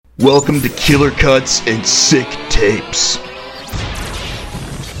Welcome to Killer Cuts and Sick Tapes.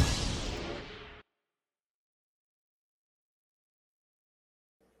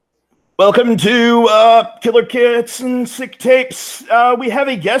 Welcome to Killer Cuts and Sick Tapes. We have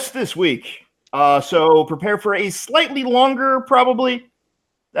a guest this week, so prepare for a slightly longer, probably.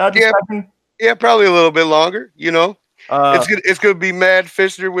 Yeah, probably a little bit longer. You know, it's gonna be Mad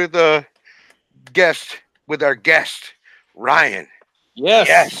Fister with our guest Ryan.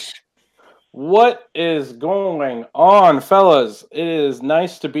 Yes. What is going on, fellas? It is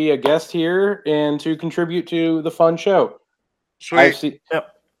nice to be a guest here and to contribute to the fun show. Sweet.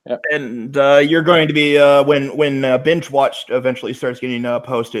 Yep. And you're going to be when Binge Watch eventually starts getting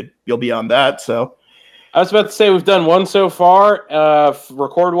posted, you'll be on that. So I was about to say we've done one so far,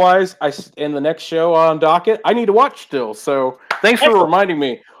 record wise. And the next show on docket, I need to watch still. So thanks for reminding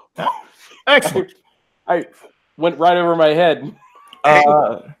me. Excellent. I went right over my head.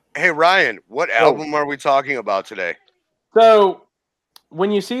 Hey Ryan, what album are we talking about today? So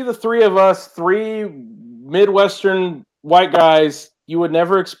when you see the three of us, three Midwestern white guys, you would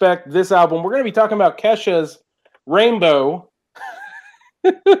never expect this album. We're going to be talking about Kesha's Rainbow.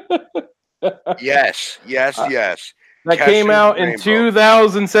 Yes. That Kesha's came out in Rainbow.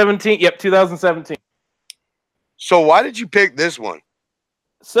 2017. Yep, 2017. So why did you pick this one?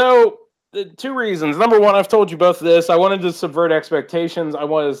 So, two reasons. Number one, I've told you both this. I wanted to subvert expectations.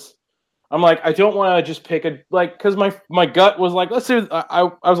 I'm like, I don't want to just pick because my gut was like, let's do the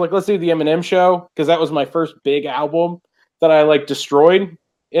Eminem Show, because that was my first big album that I destroyed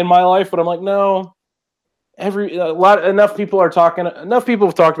in my life. But I'm like, no. Enough people have talked about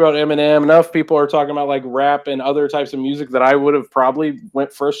Eminem. Enough people are talking about rap and other types of music that I would have probably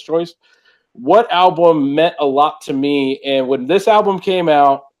went first choice. What album meant a lot to me? And when this album came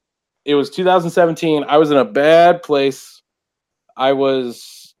out, it was 2017. I was in a bad place. I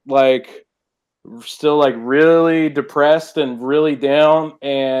was still really depressed and really down.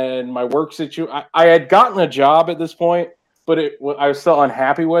 And my work situation, I had gotten a job at this point, but I was still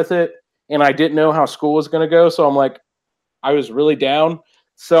unhappy with it. And I didn't know how school was going to go. So I was really down.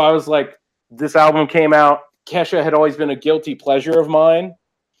 So I was like, this album came out. Kesha had always been a guilty pleasure of mine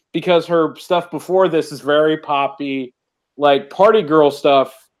because her stuff before this is very poppy, party girl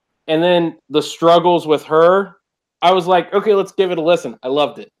stuff. And then the struggles with her, I was like, okay, let's give it a listen. I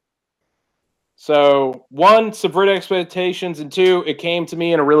loved it. So one, subvert expectations, and two, it came to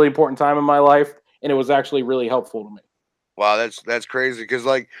me in a really important time in my life, and it was actually really helpful to me. Wow, that's crazy because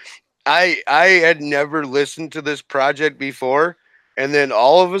I had never listened to this project before, and then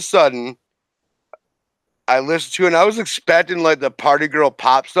all of a sudden I listened to it and I was expecting the party girl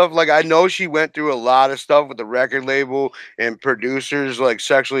pop stuff. I know she went through a lot of stuff with the record label and producers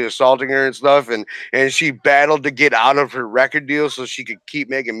sexually assaulting her and stuff, and she battled to get out of her record deal so she could keep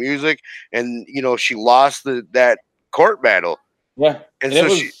making music, and she lost that court battle. Yeah. And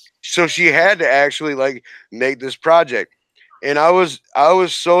so she had to actually make this project. And I was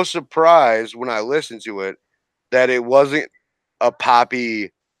so surprised when I listened to it that it wasn't a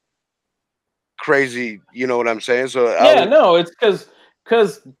poppy, crazy, you know what I'm saying? So it's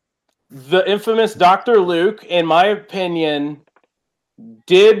because the infamous Dr. Luke, in my opinion,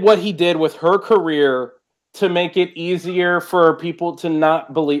 did what he did with her career to make it easier for people to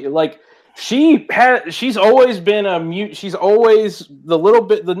not believe. She's always been a mute. She's always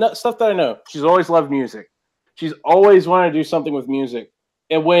the stuff that I know. She's always loved music. She's always wanted to do something with music.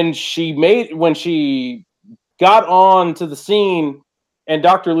 And when she got on to the scene and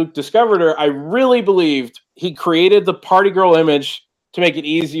Dr. Luke discovered her, I really believed he created the party girl image to make it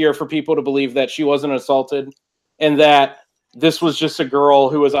easier for people to believe that she wasn't assaulted and that this was just a girl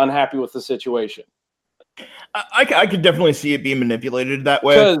who was unhappy with the situation. I could definitely see it being manipulated that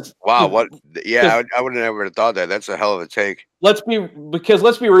way. Wow, what? Yeah, I would have never thought that. That's a hell of a take. Let's be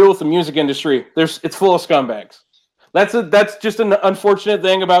real with the music industry. It's full of scumbags. That's just an unfortunate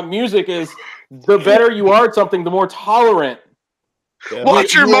thing about music is the better you are at something, the more tolerant. Yeah.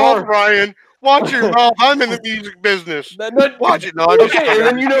 Watch your mouth, Ryan. Watch your mouth. I'm in the music business. Watch it. No, okay, and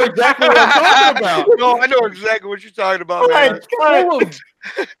then you know exactly what I'm talking about. No, I know exactly what you're talking about. Bail.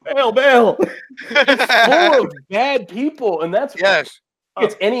 It's full of bad people, and that's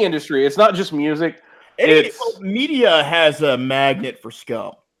it's any industry. It's not just music. Media has a magnet for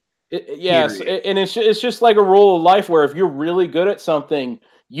scum. Yes, and it's just like a rule of life where if you're really good at something,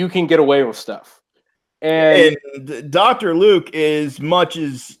 you can get away with stuff. And Dr. Luke, as much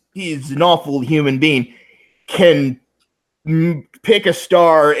as he's an awful human being, can pick a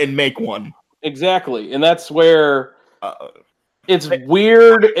star and make one. Exactly, and that's where it's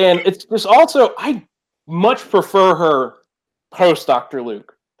weird, and it's just also I much prefer her post Dr.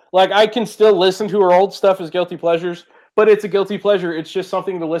 Luke. Like, I can still listen to her old stuff as guilty pleasures, but it's a guilty pleasure. It's just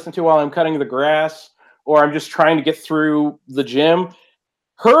something to listen to while I'm cutting the grass or I'm just trying to get through the gym.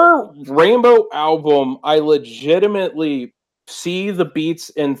 Her Rainbow album, I legitimately see the beats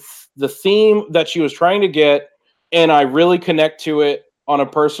and the theme that she was trying to get, and I really connect to it on a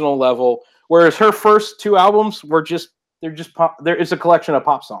personal level. Whereas her first two albums were they're just pop. It's a collection of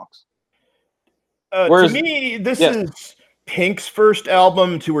pop songs. To me, this is Pink's first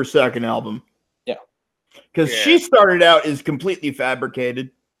album to her second album. Yeah. Because she started out as completely fabricated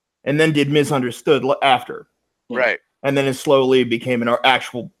and then did Misunderstood after. Right. And then it slowly became an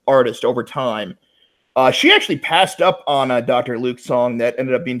actual artist over time. She actually passed up on a Dr. Luke song that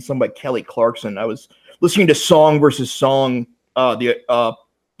ended up being sung by Kelly Clarkson. I was listening to Song versus Song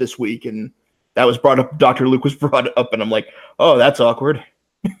this week, and that was brought up. Dr. Luke was brought up, and I'm like, oh, that's awkward.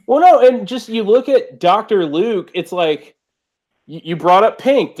 Well, no, and just you look at Dr. Luke, it's like you brought up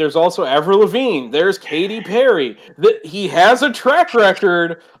Pink. There's also Avril Lavigne. There's Katy Perry. He has a track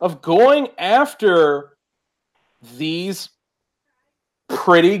record of going after these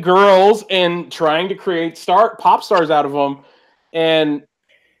pretty girls and trying to create pop stars out of them. And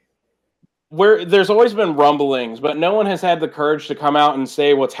where there's always been rumblings, but no one has had the courage to come out and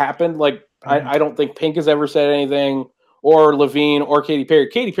say what's happened. Like, I don't think Pink has ever said anything, or Lavigne, or Katy Perry.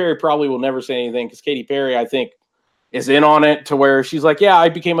 Katy Perry probably will never say anything because Katy Perry, I think, is in on it to where she's like, yeah, I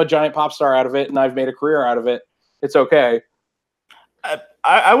became a giant pop star out of it and I've made a career out of it. It's okay.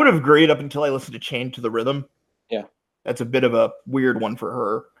 I would have agreed up until I listened to Chained to the Rhythm. Yeah. That's a bit of a weird one for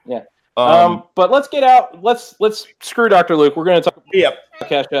her. Yeah. But let's get out. Let's screw Dr. Luke. We're going to talk about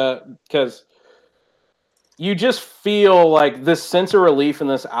Kesha, because you just feel like this sense of relief in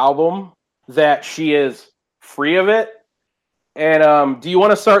this album that she is free of it. And do you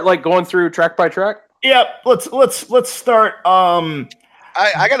want to start like going through track by track? Yeah, let's start.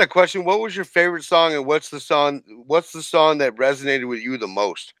 I got a question. What was your favorite song, and what's the song that resonated with you the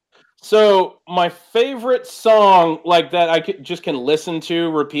most? So my favorite song, like that, I can listen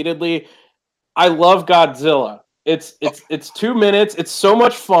to repeatedly. I love Godzilla. It's 2 minutes. It's so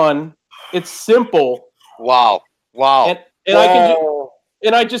much fun. It's simple. Wow.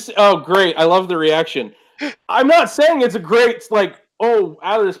 And I just oh great. I love the reaction. I'm not saying it's a great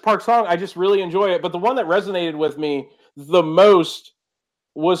out of this park song. I just really enjoy it. But the one that resonated with me the most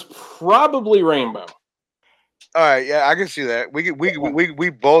was probably Rainbow. All right, yeah, I can see that. We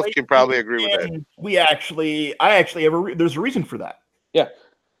both can probably agree with that. I actually have there's a reason for that. Yeah.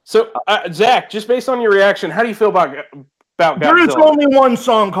 So Zach, just based on your reaction, how do you feel about Godzilla? There is only one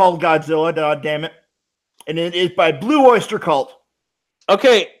song called Godzilla, damn it, and it is by Blue Oyster Cult.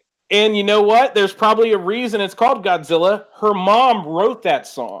 Okay, and you know what? There's probably a reason it's called Godzilla. Her mom wrote that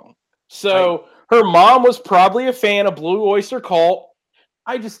song, so her mom was probably a fan of Blue Oyster Cult.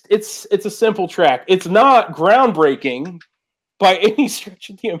 It's a simple track. It's not groundbreaking by any stretch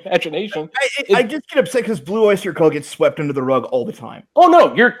of the imagination. I just get upset because Blue Oyster Cult gets swept under the rug all the time. Oh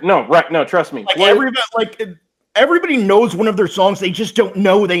no, trust me. Everybody knows one of their songs. They just don't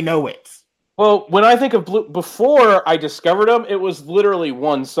know they know it. Well, when I think of Blue, before I discovered them, it was literally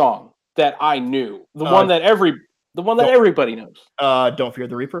one song that I knew. The one that everybody knows. Don't Fear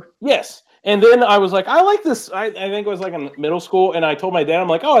the Reaper? Yes. And then I was like, I like this. I think it was like in middle school, and I told my dad, I'm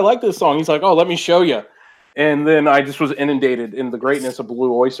like, oh, I like this song. He's like, oh, let me show you. And then I just was inundated in the greatness of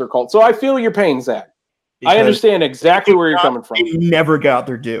Blue Oyster Cult. So I feel your pain, Zach. I understand exactly where you're coming from. They never got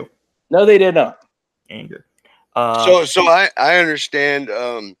their due. No, they did not. Anger. So I understand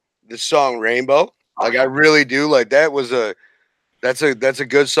the song Rainbow. Like, I really do. Like, that's a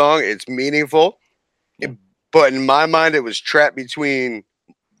good song. It's meaningful. But in my mind, it was trapped between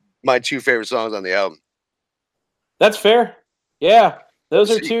my two favorite songs on the album. That's fair. Yeah. Those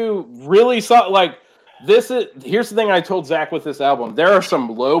are two really like here's the thing I told Zach with this album. There are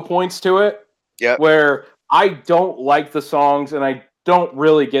some low points to it where I don't like the songs and I don't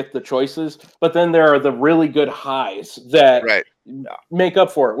really get the choices, but then there are the really good highs that make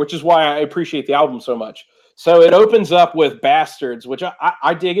up for it, which is why I appreciate the album so much. So it opens up with Bastards, which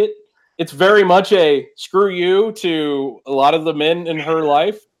I dig it. It's very much a screw you to a lot of the men in her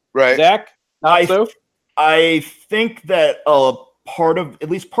life. Right. Zach? I think that part of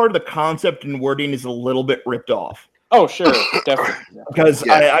the concept and wording is a little bit ripped off. Oh, sure. Definitely. Because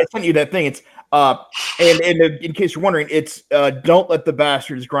I sent you that thing. It's and in case you're wondering, it's Don't Let the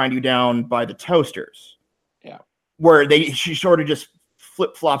Bastards Grind You Down by the Toasters. Yeah. Where she sort of just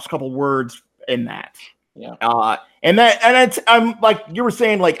flip-flops a couple words in that. Yeah. And it's I'm like you were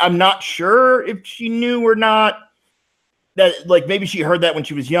saying, like, I'm not sure if she knew or not that, like, maybe she heard that when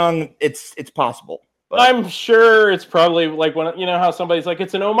she was young. It's possible. But I'm sure it's probably like when you know how somebody's like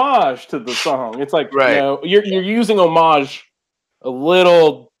it's an homage to the song. It's like Right. you're using homage a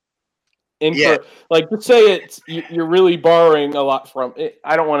little incorrect. Like to say you're really borrowing a lot from it.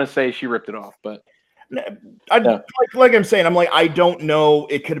 I don't want to say she ripped it off, but like I'm saying, I'm like I don't know.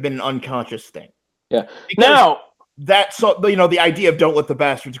 It could have been an unconscious thing. Yeah. Because now that's so the idea of "Don't let the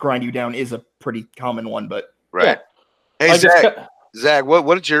bastards grind you down" is a pretty common one, but right. Yeah. Hey, Zach,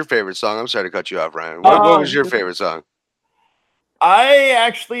 what is your favorite song? I'm sorry to cut you off, Ryan. What was your favorite song? I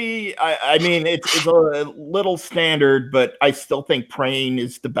actually, I mean, it's a little standard, but I still think "Praying"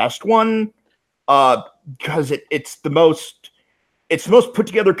 is the best one, because it's the most put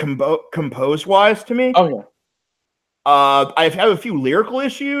together compose wise to me. Oh yeah. I have a few lyrical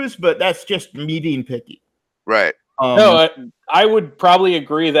issues, but that's just me being picky. Right. No, I would probably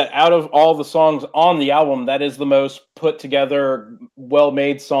agree that out of all the songs on the album, that is the most put together,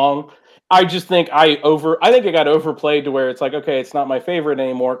 well-made song. I just think I think it got overplayed to where it's like, okay, it's not my favorite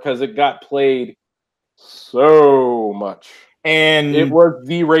anymore because it got played so much. And it was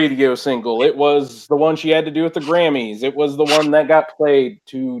the radio single. It was the one she had to do with the Grammys. It was the one that got played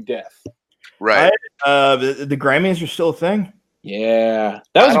to death. Right. The Grammys are still a thing. Yeah,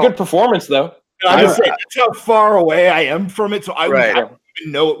 that was a good performance, though. I'm just saying that's how far away I am from it, so I didn't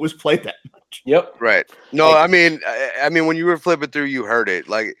even know it was played that much. Yep. Right. No, I mean, when you were flipping through, you heard it.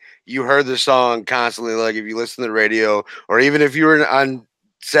 Like you heard the song constantly. Like if you listen to the radio, or even if you were on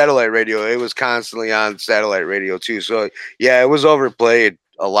satellite radio, it was constantly on satellite radio too. So yeah, it was overplayed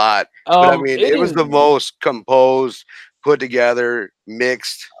a lot. But I mean, it was the most composed, put together,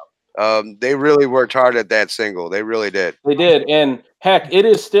 mixed. They really worked hard at that single. They really did. They did, and heck, it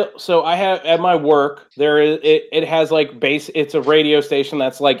is still. So I have at my work there is it has like bass. It's a radio station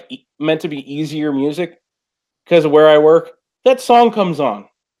that's like meant to be easier music because of where I work. That song comes on.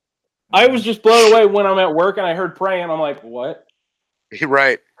 I was just blown away when I'm at work and I heard "Praying." I'm like, what?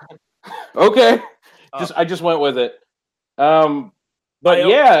 Right. Okay. I just went with it. But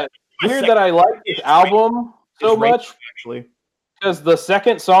yeah, weird that I like this album so much. Actually. Because the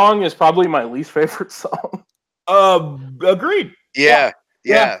second song is probably my least favorite song. Agreed. Yeah.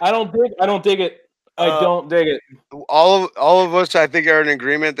 I don't dig it. I don't dig it. All of us, I think, are in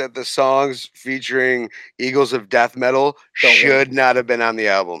agreement that the songs featuring Eagles of Death Metal should not have been on the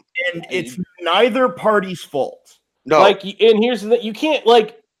album. And it's neither party's fault. No. Like, and here's the you can't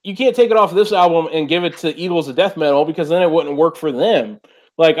take it off this album and give it to Eagles of Death Metal because then it wouldn't work for them.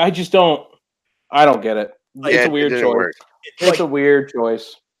 Like, I don't get it. It's a weird choice. It's a weird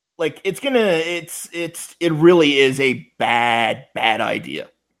choice. Like it really is a bad idea.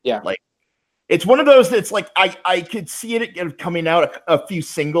 Yeah. Like it's one of those that's like I could see it coming out a few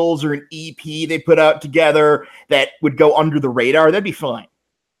singles or an EP they put out together that would go under the radar. That'd be fine.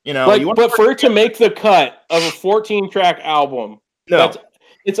 You know, but for it to make the cut of a 14-track album,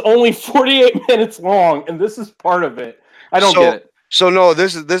 it's only 48 minutes long, and this is part of it. I don't get it. So no,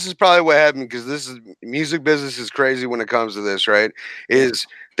 this is probably what happened because this is music business is crazy when it comes to this, right? Is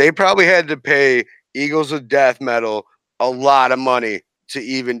they probably had to pay Eagles of Death Metal a lot of money to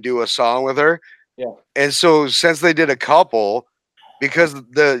even do a song with her. Yeah. And so since they did a couple, because not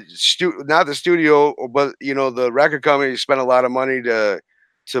the studio, but the record company spent a lot of money to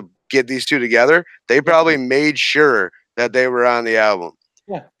get these two together, they probably made sure that they were on the album.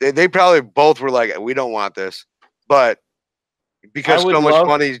 Yeah. They probably both were like, we don't want this, but because so much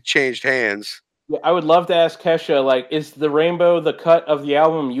money changed hands. Yeah, I would love to ask Kesha, like, is the Rainbow the cut of the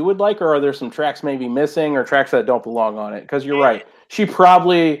album you would like, or are there some tracks maybe missing or tracks that don't belong on it? Because you're right. She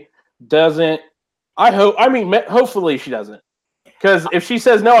probably doesn't. Hopefully she doesn't. Because if she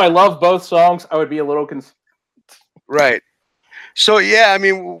says, no, I love both songs, I would be a little concerned. Right. So, yeah, I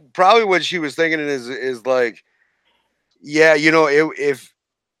mean, probably what she was thinking is like, yeah, if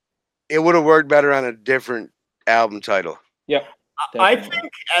it would have worked better on a different album title. Yep. I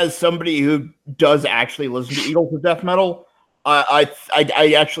think as somebody who does actually listen to Eagles of Death Metal, I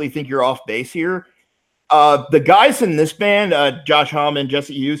actually think you're off base here. The guys in this band, Josh Homme and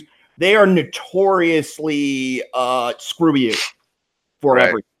Jesse Hughes, they are notoriously screw you for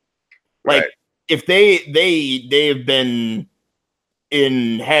everything. Like if they've been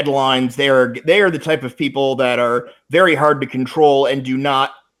in headlines, they are the type of people that are very hard to control and do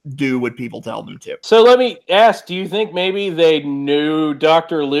not do what people tell them to. So let me ask, do you think maybe they knew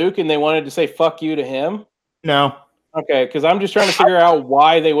Dr. Luke and they wanted to say fuck you to him? No. Okay, because I'm just trying to figure out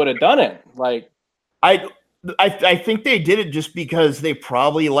why they would have done it. Like I think they did it just because they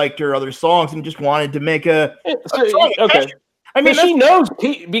probably liked her other songs and just wanted to make a song. Okay. I mean, she knows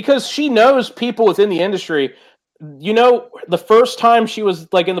because she knows people within the industry. you know, the first time she was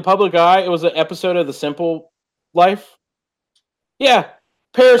like in the public eye, it was an episode of The Simple Life. Yeah,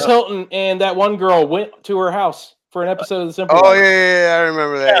 Paris Hilton and that one girl went to her house for an episode of The Simple Oh Life. yeah, I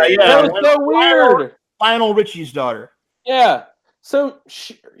remember that. Yeah, That was so weird. Lionel Richie's daughter. Yeah. So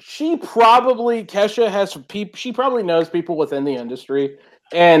she probably Kesha has people. She probably knows people within the industry,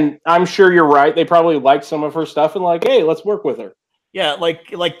 and I'm sure you're right. They probably like some of her stuff and like, hey, let's work with her. Yeah, like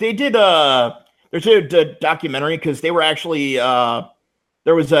they did. There's a documentary because they were actually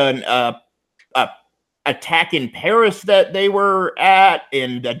there was an attack in Paris that they were at,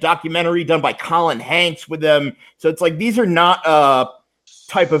 and a documentary done by Colin Hanks with them. So it's like these are not a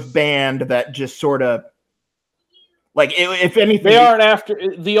type of band that just sort of like if anything They aren't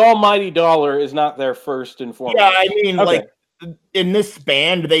after the almighty dollar is not their first and foremost. Yeah, I mean, Okay. like in this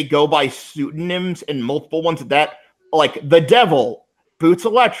band, they go by pseudonyms and multiple ones that, like the Devil, Boots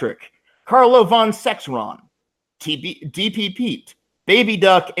Electric, Carlo von Sexron, DP Pete, Baby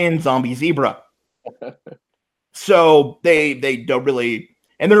Duck, and Zombie Zebra. So they don't really,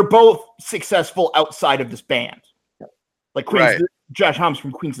 and they're both successful outside of this band. Like Josh Homme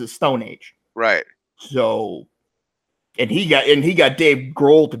from Queens of the Stone Age. Right. So, and he got Dave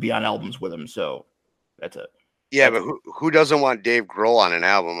Grohl to be on albums with him. So that's it. Yeah, but who doesn't want Dave Grohl on an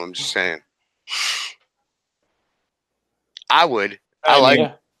album? I'm just saying. I would.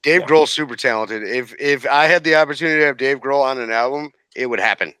 Dave Grohl's super talented. If I had the opportunity to have Dave Grohl on an album, it would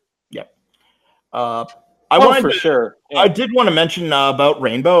happen. Yeah. Sure. Yeah. I did want to mention about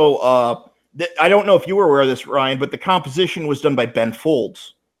Rainbow. I don't know if you were aware of this, Ryan, but the composition was done by Ben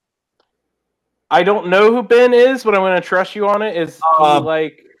Folds. I don't know who Ben is, but I'm going to trust you on it. Is he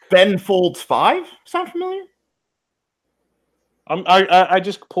like Ben Folds 5? Sound familiar? I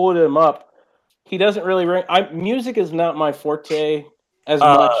just pulled him up. He doesn't really ring. Music is not my forte as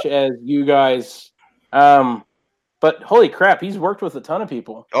much as you guys. But holy crap, he's worked with a ton of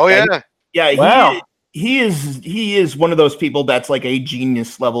people. Oh yeah, yeah. Wow. He is one of those people that's like a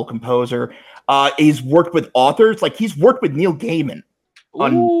genius level composer. He's worked with authors, like he's worked with Neil Gaiman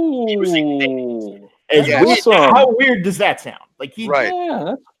on Ooh, awesome. How weird does that sound? Like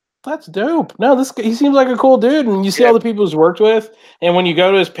yeah, that's dope. No, he seems like a cool dude, and you see all the people he's worked with, and when you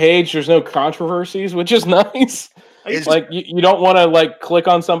go to his page, there's no controversies, which is nice. It's like you don't want to like click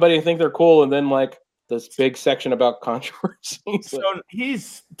on somebody and think they're cool, and then like this big section about controversies. So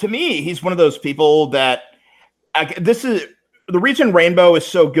he's one of those people that this is the reason Rainbow is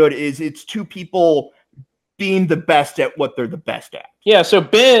so good is it's two people being the best at what they're the best at. Yeah. So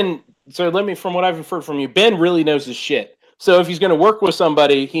Ben. So from what I've heard from you, Ben really knows his shit. So if he's going to work with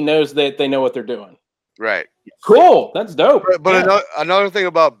somebody, he knows that they know what they're doing. Right. Cool. That's dope. But another thing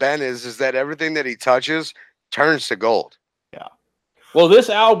about Ben is that everything that he touches turns to gold. Yeah. Well, this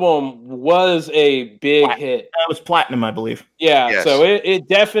album was a big hit. That was platinum, I believe. Yeah. Yes. So it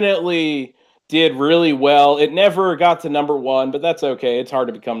definitely did really well. It never got to number one, but that's okay. It's hard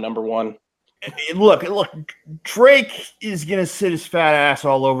to become number one. Look, Drake is going to sit his fat ass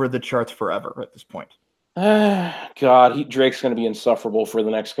all over the charts forever at this point. God, Drake's going to be insufferable for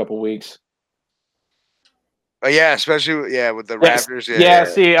the next couple weeks. Yeah, especially with the Raptors. Yeah.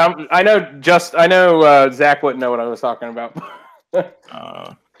 See, I know Zach wouldn't know what I was talking about.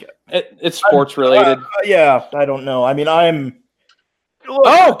 It's sports related. Yeah, I don't know. I mean,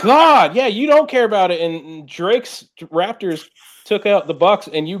 Oh God, yeah, you don't care about it, and Drake's Raptors took out the Bucks,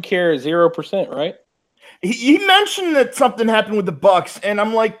 and you care 0%, right? He mentioned that something happened with the Bucks, and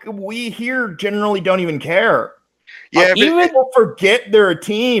I'm like, we here generally don't even care. Yeah, even people forget they're a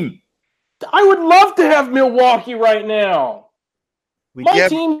team. I would love to have Milwaukee right now. My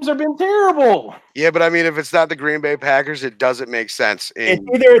teams have been terrible. Yeah, but I mean, if it's not the Green Bay Packers, it doesn't make sense. It's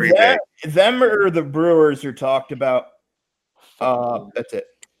either them or the Brewers are talked about. That's it.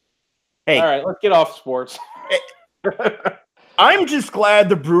 Hey, all right, let's get off sports. I'm just glad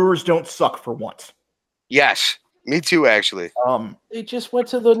the Brewers don't suck for once. Yes, me too. Actually, they just went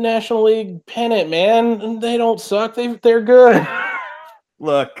to the National League pennant, man, and they don't suck. They're good.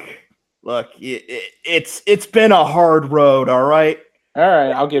 Look, it's been a hard road. All right,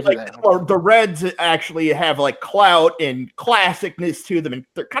 I'll give you that. The Reds actually have like clout and classicness to them, and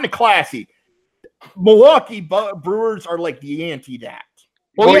they're kind of classy. Milwaukee Brewers are like the anti that.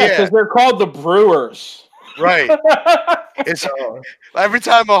 Well, yeah, because they're called the Brewers. Right. It's every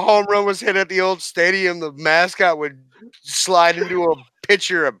time a home run was hit at the old stadium, the mascot would slide into a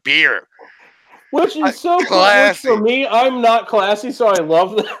pitcher of beer. Which is so classy. For me, I'm not classy, so I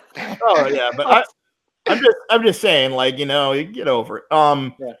love that. Oh yeah, but I'm just saying, like, you know, you get over it.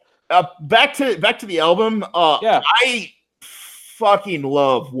 Back to the album. I fucking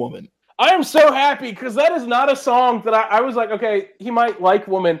love Woman. I am so happy because that is not a song that I was like, okay, he might like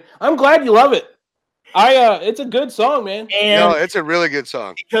Woman. I'm glad you love it. It's a good song, man. And No, it's a really good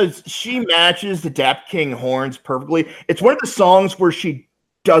song. because she matches the Dap King horns perfectly. It's one of the songs where she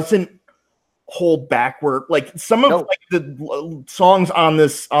doesn't hold back. Where like some of like the songs on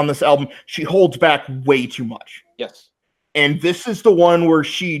this album, she holds back way too much. Yes. And this is the one where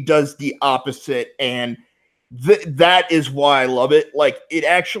she does the opposite, and that is why I love it. Like it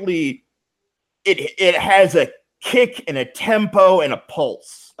actually, it has a kick and a tempo and a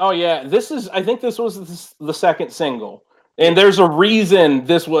pulse. Oh yeah, I think this was the second single, and there's a reason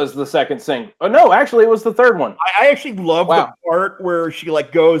this was the second single. Oh no, actually, it was the third one. I actually love the part where she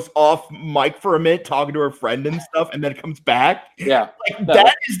like goes off mic for a minute talking to her friend and stuff, and then comes back. Yeah, like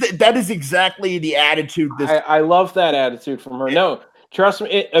that is exactly the attitude. I love that attitude from her. No, trust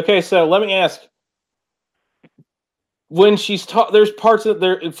me. Okay, so let me ask. When she's there's parts of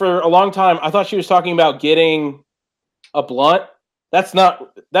there for a long time. I thought she was talking about getting a blunt. That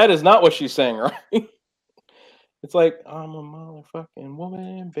is not what she's saying, right? It's like, I'm a motherfucking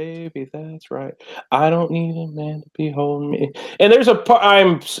woman, baby, that's right. I don't need a man to be holding me. And there's a part,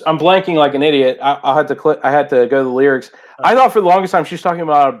 I'm blanking like an idiot. I had to go to the lyrics. I thought for the longest time she's talking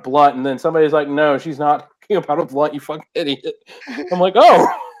about a blunt, and then somebody's like, no, she's not talking about a blunt, you fucking idiot. I'm like, oh.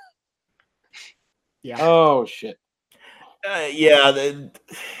 Yeah. Oh, shit. Yeah.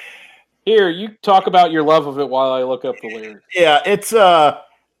 Here, you talk about your love of it while I look up the lyrics. Yeah, it's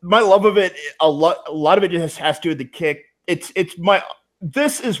my love of it. A lot of it just has to do with the kick.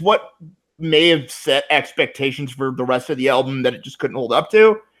 This is what may have set expectations for the rest of the album that it just couldn't hold up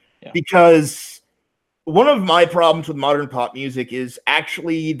to. Yeah. Because one of my problems with modern pop music is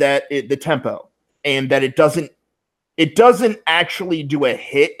actually that the tempo, and that it doesn't actually do a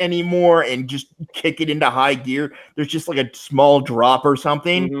hit anymore and just kick it into high gear. There's just like a small drop or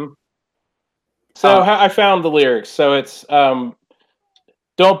something. Mm-hmm. So I found the lyrics. So it's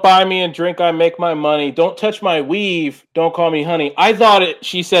don't buy me a drink, I make my money. Don't touch my weave, don't call me honey. I thought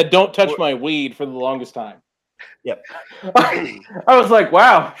she said don't touch my weed for the longest time. Yep. I was like,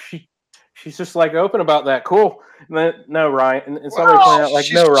 wow, she's just like open about that. Cool. And then, no, Ryan. And somebody pointed out, like,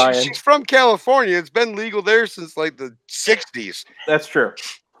 no, Ryan. She's from California. It's been legal there since like the 60s. That's true.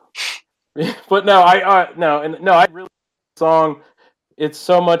 But no, I really song. It's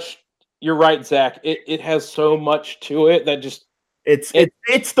so much. You're right, Zach. It has so much to it that just it's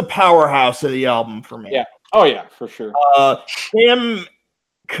the powerhouse of the album for me. Yeah. Oh yeah, for sure. Him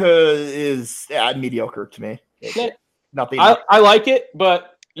is mediocre to me. Nothing. I like it,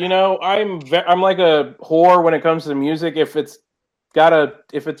 but you know, I'm like a whore when it comes to music. If it's got a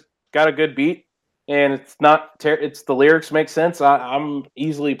good beat and it's not it's the lyrics make sense, I'm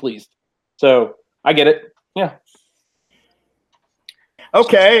easily pleased. So I get it. Yeah.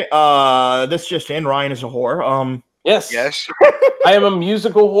 Okay, this just in. Ryan is a whore. Yes. I am a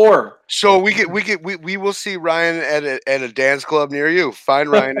musical whore. So we will see Ryan at a dance club near you. Find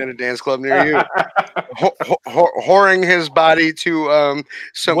Ryan at a dance club near you, whoring his body to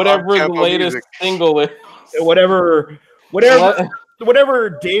some whatever the latest music. Single is. Whatever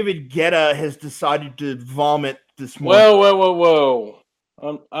David Guetta has decided to vomit this morning. Whoa.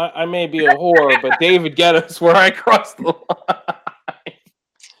 I may be a whore, but David Guetta is where I crossed the line.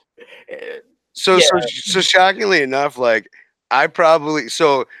 So shockingly enough, like I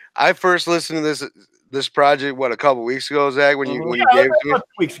first listened to this project a couple weeks ago, Zach, when you gave it to me. 2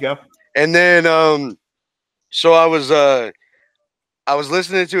 weeks ago. And then so I was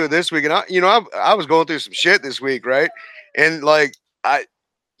listening to it this week, and I was going through some shit this week, right? And like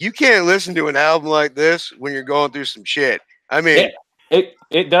you can't listen to an album like this when you're going through some shit. I mean,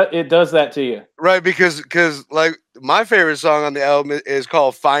 it does that to you, right? Because like my favorite song on the album is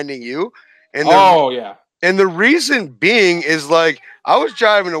called "Finding You," and and the reason being is like I was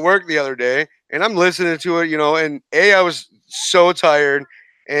driving to work the other day and I'm listening to it, and A, I was so tired,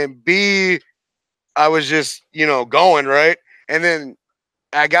 and B, I was just going right, and then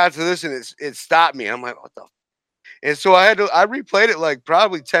I got to this and it stopped me. I'm like, what the? And so I replayed it like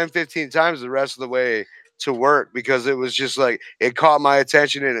probably 10-15 times the rest of the way to work because it was just like it caught my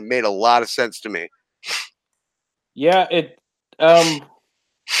attention and it made a lot of sense to me. Yeah,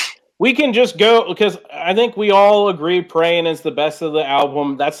 we can just go because I think we all agree Praying is the best of the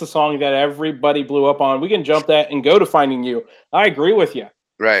album. That's the song that everybody blew up on. We can jump that and go to Finding You. I agree with you.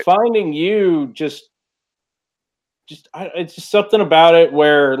 Right. Finding You it's just something about it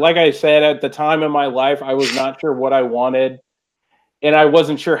where, like I said, at the time in my life, I was not sure what I wanted and I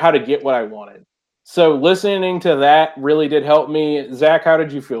wasn't sure how to get what I wanted. So listening to that really did help me. Zach, how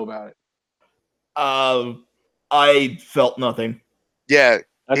did you feel about it? I felt nothing. Yeah.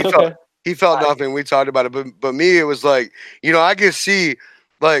 That's okay. He felt nothing. We talked about it, but me, it was like, you know, I can see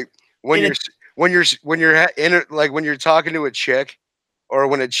like when you're in it, like when you're talking to a chick, or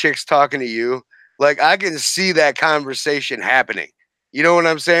when a chick's talking to you, like I can see that conversation happening. You know what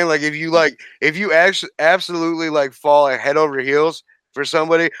I'm saying? Like if you actually absolutely like fall head over heels for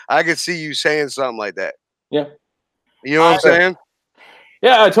somebody, I could see you saying something like that. Yeah. You know what I'm saying?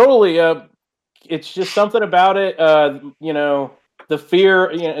 Yeah, totally. It's just something about it. You know, the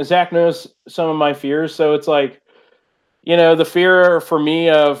fear. You know, Zach knows some of my fears, so it's like, you know, the fear for me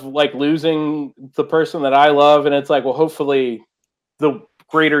of like losing the person that I love, and it's like, well, hopefully, the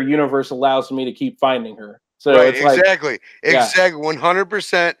greater universe allows me to keep finding her. So right, it's exactly,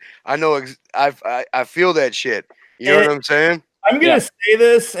 100%. I know. I feel that shit. You know what I'm saying? I'm gonna say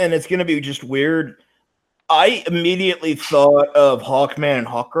this, and it's gonna be just weird. I immediately thought of Hawkman and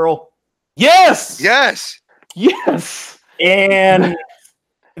Hawkgirl. Yes. And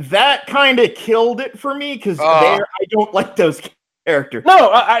that kind of killed it for me because I don't like those characters. No,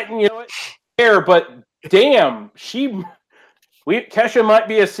 I you know what? But damn, Kesha might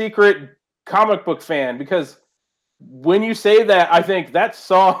be a secret comic book fan, because when you say that, I think that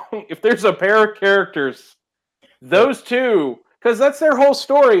song, if there's a pair of characters, those two, because that's their whole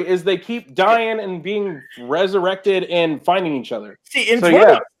story, is they keep dying and being resurrected and finding each other. See, and it's one of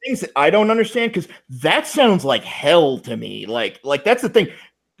those things that I don't understand, because that sounds like hell to me. Like that's the thing.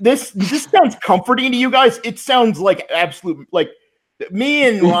 This sounds comforting to you guys. It sounds like absolute, like, me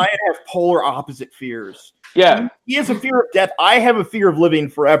and Ryan have polar opposite fears. Yeah. He has a fear of death. I have a fear of living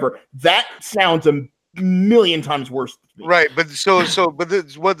forever. That sounds a million times worse to me. Right, but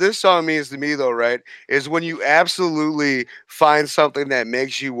what this song means to me, though, right, is when you absolutely find something that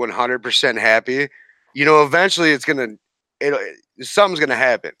makes you 100% happy, you know, eventually something's gonna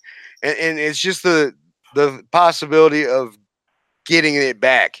happen, and it's just the possibility of getting it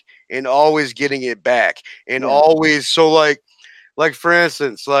back and always getting it back and always. So like for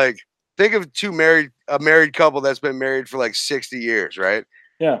instance, like think of a married couple that's been married for like 60 years, right?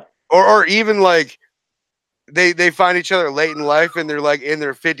 Yeah. Or even like they find each other late in life and they're like in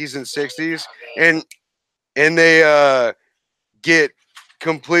their 50s and 60s and they get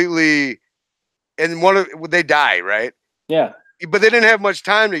completely, and they die, right? Yeah. But they didn't have much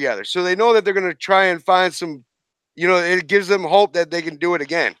time together, so they know that they're gonna try and find some, you know, it gives them hope that they can do it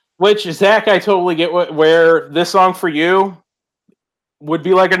again. Which, Zach, I totally get where this song for you would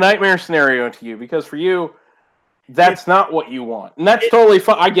be like a nightmare scenario to you, because for you, that's not what you want, and that's totally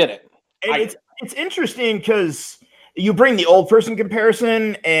fine. I get it. And it's interesting because you bring the old person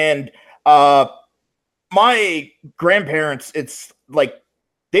comparison, and my grandparents, it's like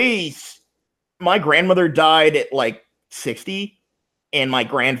my grandmother died at like 60, and my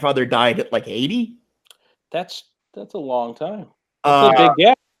grandfather died at like 80. That's a long time. That's a big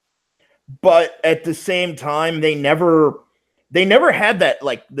gap. But at the same time, they never had that,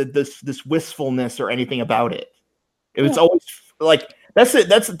 like, this wistfulness or anything about it. It was always like, that's it.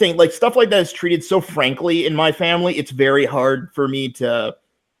 That's the thing. Like, stuff like that is treated so frankly in my family. It's very hard for me to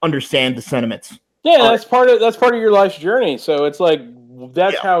understand the sentiments. Yeah, that's part of your life's journey. So it's like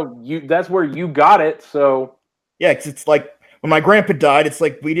that's where you got it. So yeah, because it's like when my grandpa died, it's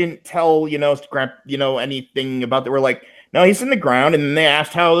like we didn't tell anything about that. We're like, no, he's in the ground, and then they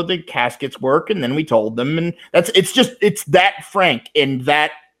asked how the caskets work, and then we told them, and it's that frank and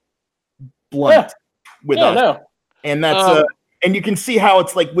that blunt with us. No. And that's and you can see how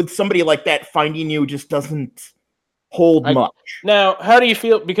it's like with somebody like that, finding you just doesn't hold much. Now, how do you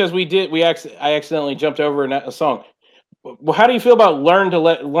feel? Because I accidentally jumped over a song. Well, how do you feel about learn to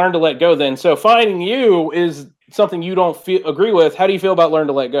let go then? So finding you is something you don't agree with. How do you feel about learn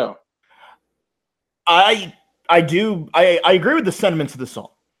to let go? I agree with the sentiments of the song.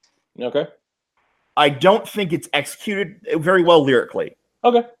 Okay. I don't think it's executed very well lyrically.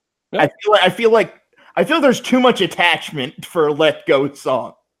 Okay. Yeah. I feel there's too much attachment for a let go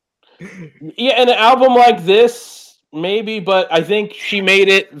song. Yeah, an album like this, maybe, but I think she made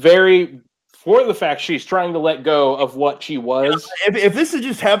it very for the fact she's trying to let go of what she was. If this is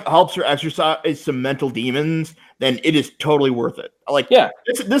just helps her exercise some mental demons, then it is totally worth it. Like,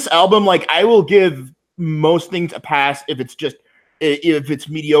 this album, like, I will give most things a pass if it's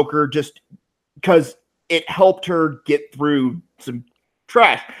mediocre, just because it helped her get through some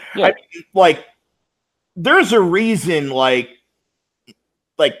trash. Yeah. I mean, like, there's a reason like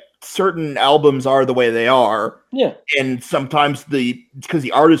certain albums are the way they are. Yeah. And sometimes it's because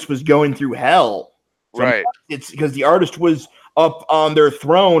the artist was going through hell. Sometimes right. It's because the artist was up on their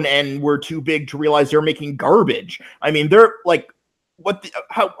throne and were too big to realize they're making garbage. I mean, they're like,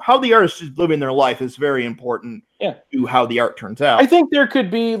 how the artist is living their life is very important to how the art turns out. I think there could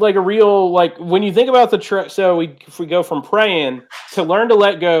be like a real, like when you think about if we go from Praying to Learn to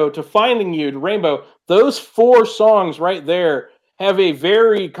Let Go to Finding You to Rainbow, those 4 songs right there have a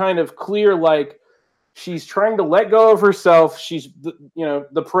very kind of clear, like, she's trying to let go of herself. She's,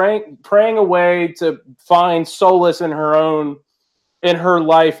 praying away to find solace in her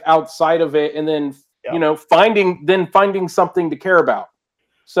life outside of it. And then, finding something to care about.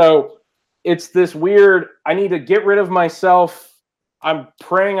 So it's this weird, I need to get rid of myself. I'm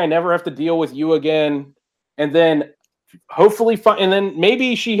praying I never have to deal with you again. And then hopefully, and then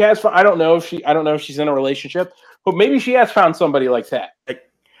maybe she has, I don't know if she's in a relationship, but maybe she has found somebody like that.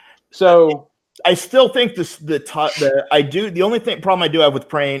 So I still think the only problem I do have with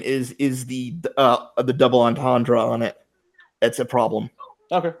Praying is the double entendre on it. That's a problem.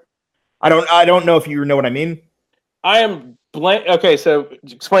 Okay. I don't know if you know what I mean. I am blank. Okay, so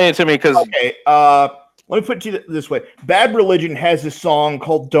explain it to me, because let me put it this way: Bad Religion has a song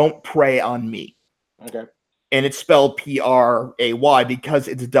called "Don't Pray on Me." Okay, and it's spelled Pray because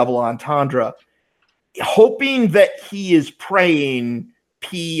it's a double entendre, hoping that he is praying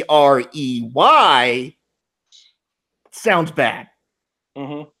Prey sounds bad.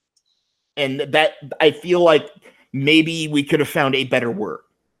 Mm-hmm. And that I feel like maybe we could have found a better word.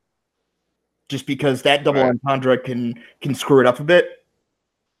 Just because that double entendre can screw it up a bit.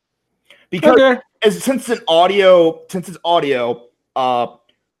 Because since it's audio,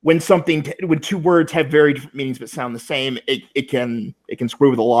 when 2 words have very different meanings but sound the same, it can screw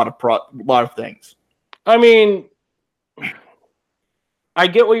with a lot of things. I mean, I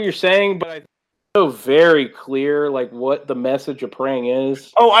get what you're saying, but I think it's so very clear, like, what the message of Praying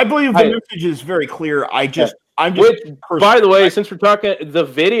is. Oh, I believe the message is very clear. By the way, since we're talking, the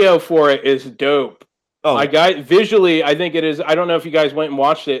video for it is dope. Oh, visually, I think it is. I don't know if you guys went and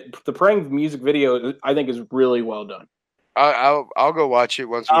watched it. The Praying music video, I think, is really well done. I'll go watch it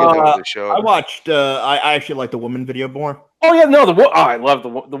once we get done with the show. I watched. I actually like the woman video more. Oh yeah, no, I love the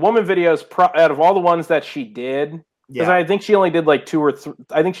woman videos. Out of all the ones that she did, because I think she only did like 2 or 3.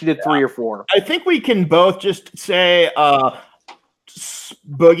 I think she did 3 or 4. I think we can both just say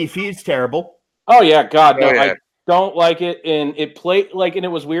Boogie Feet's terrible. Oh yeah, God no, I don't like it. And it played and it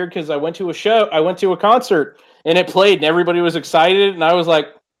was weird because I went to a concert and it played and everybody was excited and I was like,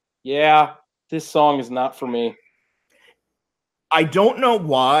 yeah, this song is not for me. I don't know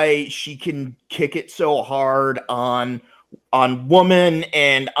why she can kick it so hard on Woman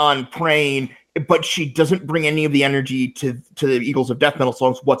and on Praying, but she doesn't bring any of the energy to the Eagles of Death Metal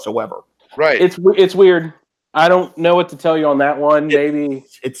songs whatsoever. Right. It's weird. I don't know what to tell you on that one. Maybe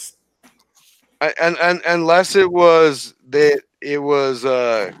it's unless it was that it was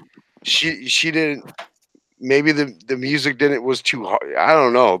she didn't. Maybe the music was too hard. I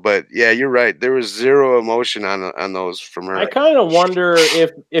don't know, but yeah, you're right. There was zero emotion on those from her. I kind of wonder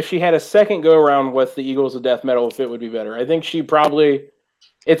if she had a second go around with the Eagles of Death Metal, if it would be better. I think she probably.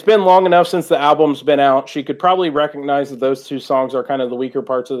 It's been long enough since the album's been out. She could probably recognize that those 2 songs are kind of the weaker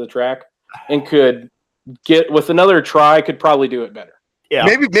parts of the track, and could get with another try. Could probably do it better. Yeah,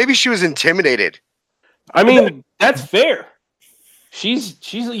 maybe she was intimidated. I mean, that's fair. She's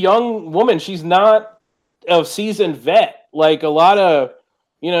a young woman. She's not a seasoned vet like a lot of,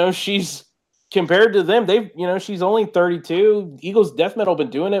 she's compared to them. She's only 32. Eagles Death Metal been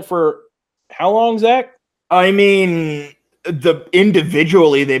doing it for how long, Zach? I mean,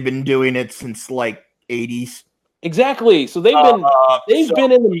 individually they've been doing it since like 80s. Exactly. So they've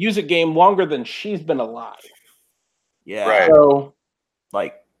been in the music game longer than she's been alive. Yeah. Right. So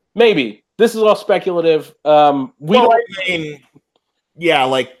maybe this is all speculative. I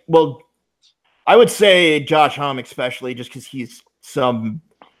would say Josh Homme, especially just because he's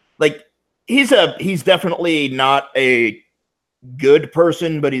he's definitely not a good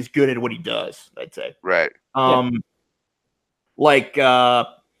person, but he's good at what he does. I'd say. Right.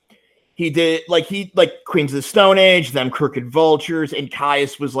 He did Queens of the Stone Age, them Crooked Vultures, and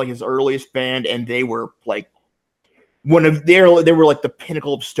Caius was like his earliest band, and they were like they were like the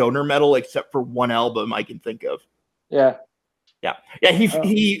pinnacle of stoner metal, except for one album I can think of. Yeah. Yeah.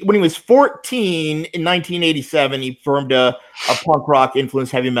 He when he was 14 in 1987, he formed a punk rock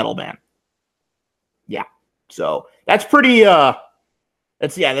influenced heavy metal band. Yeah. So that's pretty.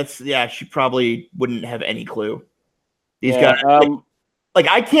 She probably wouldn't have any clue. These guys,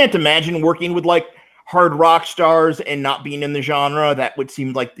 I can't imagine working with like hard rock stars and not being in the genre. That would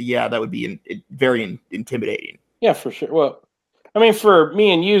seem like that would be very intimidating. Yeah, for sure. Well, I mean, for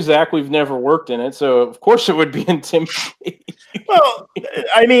me and you, Zach, we've never worked in it, so of course it would be intimidating. Well,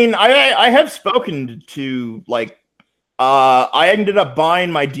 I mean, I have spoken to like I ended up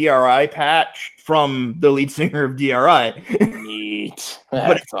buying my DRI patch from the lead singer of DRI. Neat.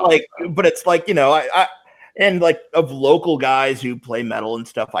 but it's like, you know, I and like of local guys who play metal and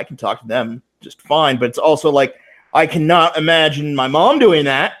stuff, I can talk to them just fine. But it's also like I cannot imagine my mom doing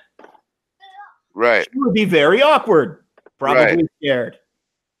that. Right. She would be very awkward, probably Right. scared.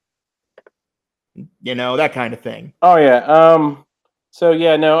 You know, that kind of thing. Oh yeah. So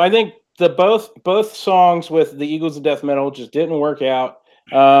yeah, no, I think the both songs with the Eagles of Death Metal just didn't work out.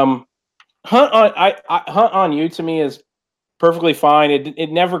 Hunt on You to me is perfectly fine.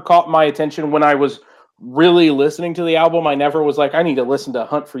 It never caught my attention when I was really listening to the album. I never was like, I need to listen to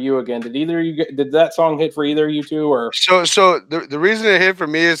Hunt for You again. Did that song hit for either of you two? Or So the reason it hit for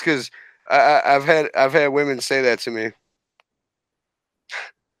me is because I've had women say that to me.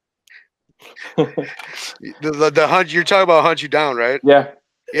 the Hunt, you're talking about Hunt You Down, right? yeah.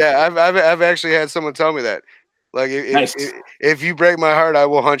 Yeah, I've actually had someone tell me that. Like Nice. if you break my heart, I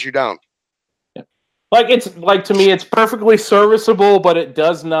will hunt you down. Like it's like to me, it's perfectly serviceable, but it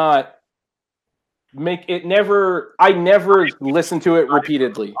does not make it never. I never listen to it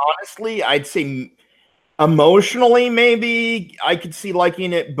repeatedly. Honestly, I'd say emotionally, maybe I could see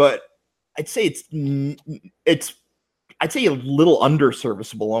liking it, but I'd say I'd say a little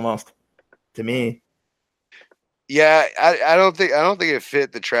underserviceable almost to me. Yeah, I don't think it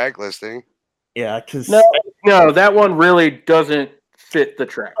fit the track listing. Yeah, because No, that one really doesn't fit the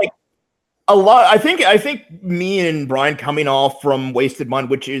track. Like, a lot. I think me and Brian coming off from Wasted Mind,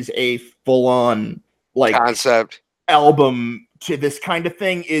 which is a full-on like Concept album, to this kind of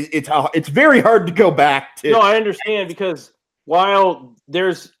thing, it's very hard to go back to. No, I understand, because while there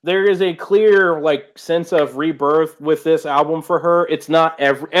is a clear like sense of rebirth with this album for her, it's not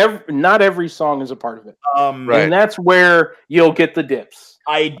not every song is a part of it. Right. And that's where you'll get the dips.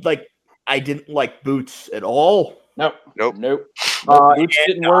 I didn't like Boots at all. Nope. Boots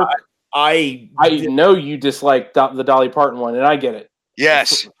didn't work. I know you dislike the Dolly Parton one, and I get it.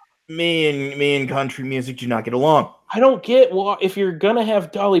 Yes. Me and country music do not get along. I don't get, well, if you're gonna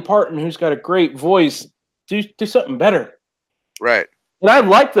have Dolly Parton, who's got a great voice, do something better. Right. And I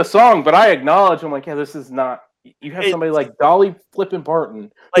like the song, but I acknowledge, I'm like, yeah, this is not. You have somebody like Dolly flipping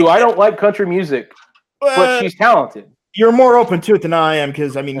Parton, who I don't like country music, but she's talented. You're more open to it than I am,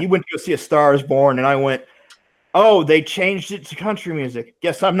 because I mean, you went to go see A Star Is Born, and I went, oh, they changed it to country music.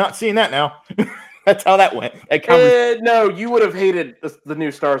 Guess I'm not seeing that now. That's how that went. No, you would have hated the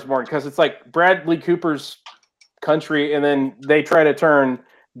new Stars Born, because it's like Bradley Cooper's country, and then they try to turn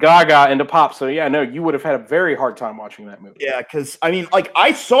Gaga into pop. So yeah, no, you would have had a very hard time watching that movie. Yeah, because I mean, like,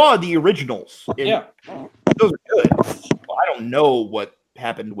 I saw the originals. Yeah, those are good. Well, I don't know what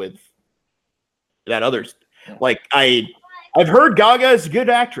happened with that others. Like, I've heard Gaga is a good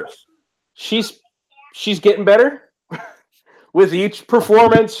actress. She's getting better. With each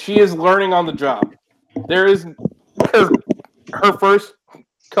performance, she is learning on the job. There is her first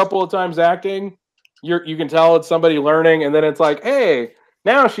couple of times acting, you can tell it's somebody learning, and then it's like, hey,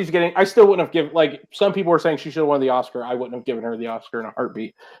 now she's getting. I still wouldn't have given, like, some people were saying she should have won the Oscar. I wouldn't have given her the Oscar in a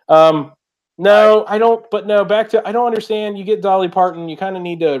heartbeat. No, I don't. But no, back to, I don't understand. You get Dolly Parton, you kind of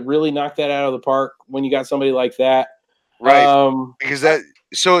need to really knock that out of the park when you got somebody like that, right? Because that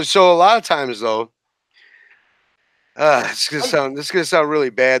so a lot of times though. This is gonna sound really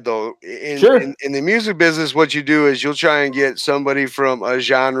bad though. In the music business, what you do is you'll try and get somebody from a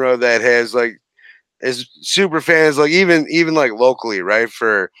genre that has like is super fans, like even like locally, right?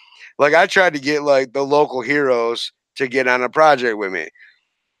 For like, I tried to get like the local heroes to get on a project with me,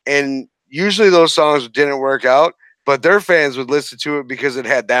 and usually those songs didn't work out, but their fans would listen to it because it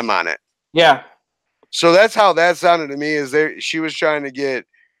had them on it. Yeah. So that's how that sounded to me. Is she was trying to get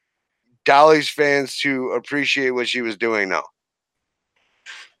Dolly's fans to appreciate what she was doing now.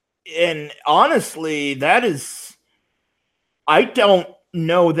 And honestly, I don't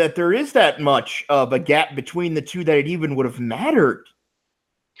know that there is that much of a gap between the two that it even would have mattered.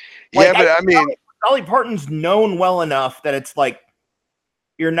 Like, yeah, but I mean, Dolly Parton's known well enough that it's like,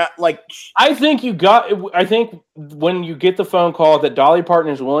 you're not like. I think when you get the phone call that Dolly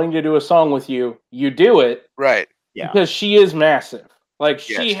Parton is willing to do a song with you, you do it. Right. Yeah. Because she is massive. Like,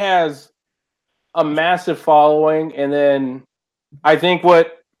 she has a massive following, and then I think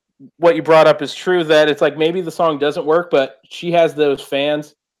what you brought up is true, that it's like maybe the song doesn't work, but she has those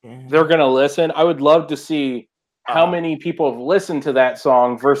fans. They're gonna listen. I would love to see how many people have listened to that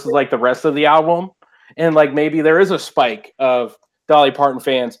song versus like the rest of the album, and like maybe there is a spike of Dolly Parton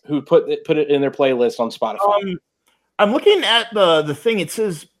fans who put it in their playlist on Spotify. I'm looking at the thing. It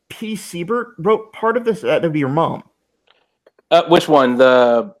says P. Siebert wrote part of this. That'd be your mom. Which one?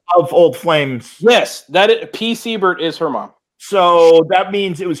 The of Old Flames. Yes, P. Siebert is her mom. So that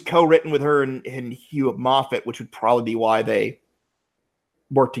means it was co-written with her and Hugh Moffat, which would probably be why they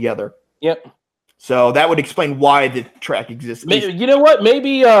worked together. Yep. So that would explain why the track exists. You know what?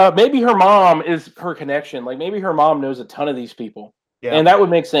 Maybe her mom is her connection. Like maybe her mom knows a ton of these people, and that would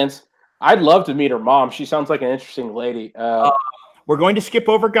make sense. I'd love to meet her mom. She sounds like an interesting lady. We're going to skip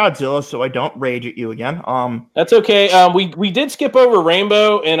over Godzilla, so I don't rage at you again. That's okay. We did skip over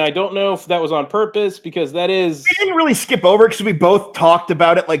Rainbow, and I don't know if that was on purpose because that is. We didn't really skip over because we both talked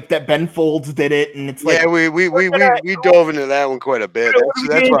about it, like that Ben Folds did it, and it's like we dove into that one quite a bit.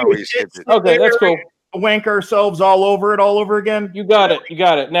 That's why we skipped it. Okay, that's cool. Wank ourselves all over again. You got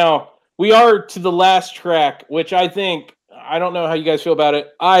it. Now we are to the last track, which I don't know how you guys feel about it.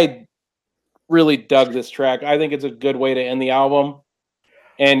 I really dug this track. I think it's a good way to end the album.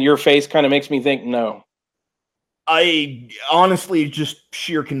 And your face kind of makes me think no. I honestly just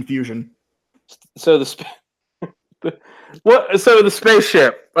sheer confusion. So the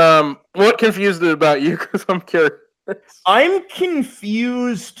spaceship. What confused it about you? Because I'm curious. I'm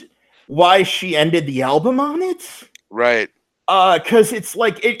confused why she ended the album on it. Right. Because it's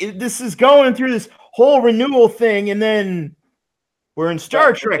like this is going through this whole renewal thing, and then we're in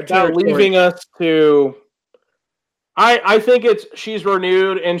Star Trek territory. Leaving us to. I think she's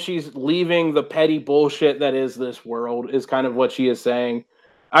renewed and she's leaving the petty bullshit that is this world is kind of what she is saying.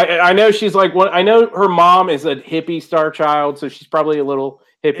 I know she's like I know her mom is a hippie star child, so she's probably a little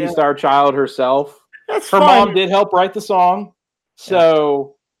hippie star child herself. That's her fine. mom did help write the song,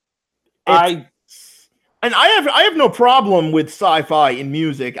 so I have no problem with sci-fi in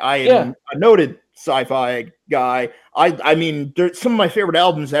music. I am a noted sci-fi guy. I mean, some of my favorite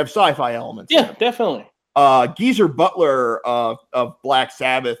albums have sci-fi elements. Yeah, definitely. Geezer Butler of Black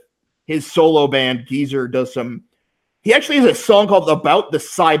Sabbath, his solo band Geezer does some. He actually has a song called "About the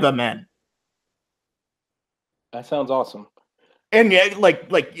Cybermen." That sounds awesome. And yeah,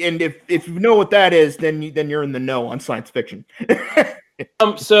 and if you know what that is, then you're in the know on science fiction.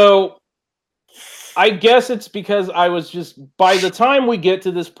 So I guess it's because I was just by the time we get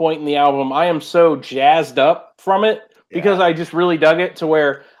to this point in the album, I am so jazzed up from it because I just really dug it to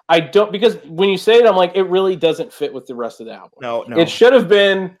where. I don't because when you say it, I'm like it really doesn't fit with the rest of the album. No. It should have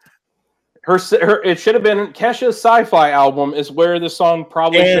been her. It should have been Kesha's sci-fi album is where the song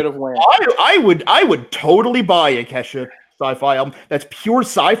probably should have went. I would totally buy a Kesha sci-fi album. That's pure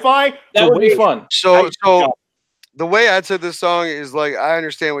sci-fi. That would be fun. So the way I said this song is like I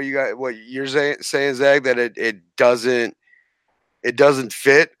understand what you're saying, Zach, that it doesn't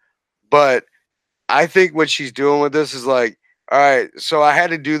fit, but I think what she's doing with this is like. All right, so I had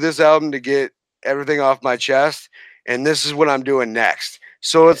to do this album to get everything off my chest, and this is what I'm doing next.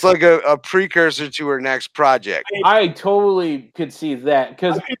 So it's like a precursor to her next project. I totally could see that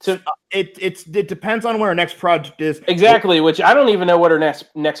because it depends on where her next project is. Exactly, which I don't even know what her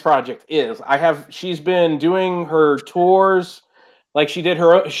next project is. She's been doing her tours, like she did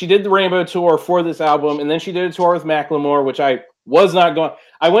the Rainbow tour for this album, and then she did a tour with Macklemore, which I was not going.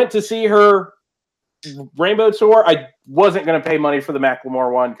 I went to see her. Rainbow tour, I wasn't going to pay money for the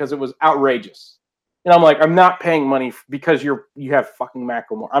Macklemore one because it was outrageous. And I'm like, I'm not paying money because you have fucking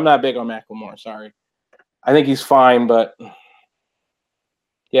Macklemore. I'm not big on Macklemore, sorry. I think he's fine, but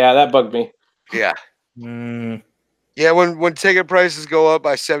yeah, that bugged me. Yeah. Yeah, when ticket prices go up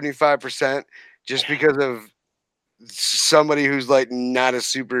by 75% just because of somebody who's like not a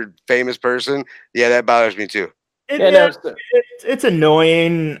super famous person, yeah, that bothers me too. It's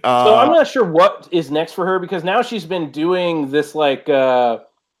annoying. So I'm not sure what is next for her because now she's been doing this like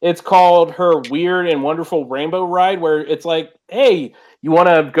it's called her Weird and Wonderful Rainbow Ride, where it's like, hey, you want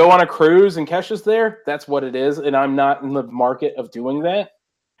to go on a cruise and Kesha's there? That's what it is, and I'm not in the market of doing that.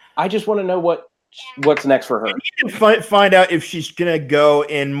 I just want to know what's next for her. I need to find out if she's gonna go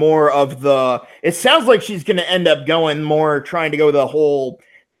in more of the. It sounds like she's gonna end up going more trying to go the whole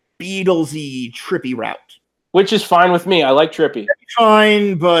Beatlesy trippy route. Which is fine with me. I like trippy.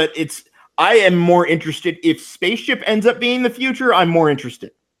 Fine, but I am more interested. If Spaceship ends up being the future, I'm more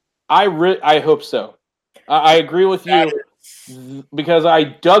interested. I hope so. I agree with you because I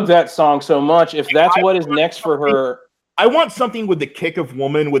dug that song so much. If that's what is next for her. I want something with the kick of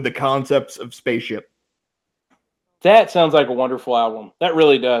woman with the concepts of Spaceship. That sounds like a wonderful album. That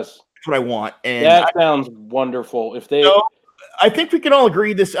really does. That's what I want. And that sounds wonderful. If they... I think we can all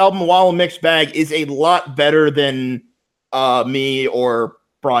agree this album, while a mixed bag, is a lot better than me or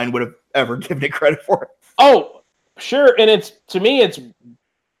Brian would have ever given it credit for. Oh, sure. And to me,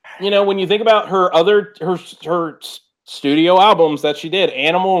 when you think about her studio albums that she did,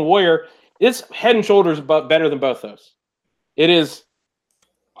 Animal and Warrior, it's head and shoulders better than both those. It is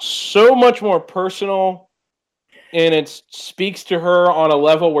so much more personal, and it speaks to her on a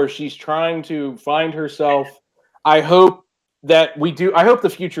level where she's trying to find herself. I hope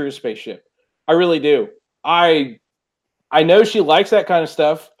the future is Spaceship. I really do. I know she likes that kind of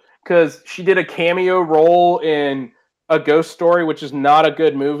stuff because she did a cameo role in A Ghost Story, which is not a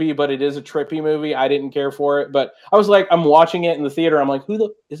good movie, but it is a trippy movie. I didn't care for it, but I was like, I'm watching it in the theater. I'm like,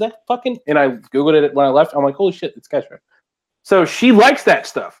 is that fucking? And I Googled it when I left. I'm like, holy shit, it's Kesha. So she likes that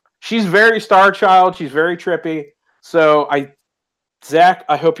stuff. She's very Star Child. She's very trippy. So Zach,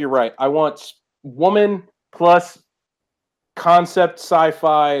 I hope you're right. I want woman plus concept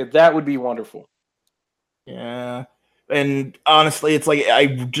sci-fi. That would be wonderful. Yeah. And honestly, it's like I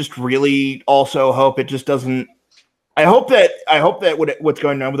just really also hope it just doesn't. I hope that what's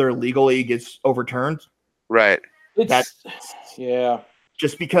going on with her legally gets overturned. Right. Yeah.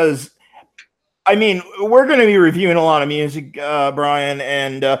 Just because, I mean, we're going to be reviewing a lot of music, Brian,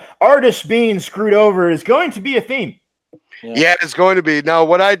 and artists being screwed over is going to be a theme. Yeah, it's going to be. Now,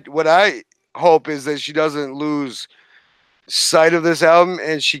 what I hope is that she doesn't lose sight of this album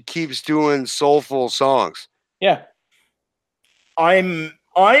and she keeps doing soulful songs. Yeah. I am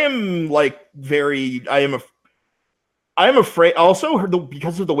afraid also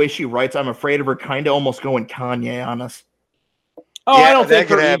because of the way she writes. I'm afraid of her kind of almost going Kanye on us. Oh, yeah, I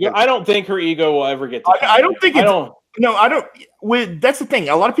don't think her ego will ever get to Kanye. I don't think that's the thing.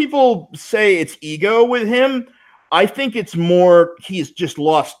 A lot of people say it's ego with him. I think it's more he's just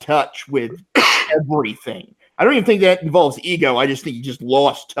lost touch with everything. I don't even think that involves ego. I just think he just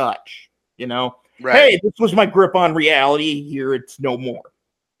lost touch, you know? Right. Hey, this was my grip on reality. Here it's no more.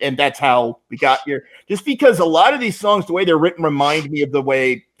 And that's how we got here. Just because a lot of these songs, the way they're written, remind me of the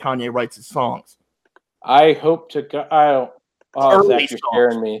way Kanye writes his songs. I hope to go. Zach, you're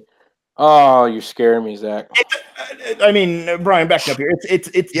scaring me. Oh, you're scaring me, Zach. I mean, Brian, back up here.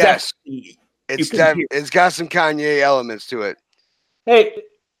 It's yes. It's got some Kanye elements to it. Hey,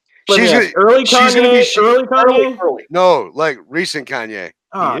 early Kanye? No, like recent Kanye.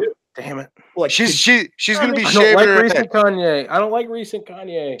 Oh, damn it! Like she's gonna be shaving her head. Kanye. I don't like recent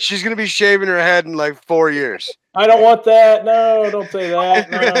Kanye. She's gonna be shaving her head in like 4 years. I don't want that. No, don't say that.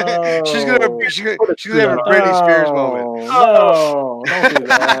 No. she's gonna have a Britney Spears moment. No, don't do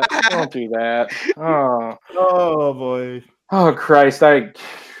that. Don't do that. Oh boy. Oh Christ! I've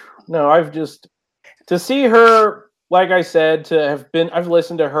just to see her. Like I said, I've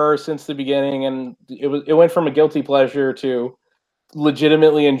listened to her since the beginning, and it went from a guilty pleasure to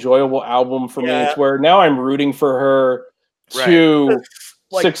legitimately enjoyable album for me. It's where now I'm rooting for her to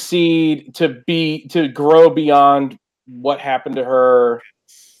succeed, to grow beyond what happened to her,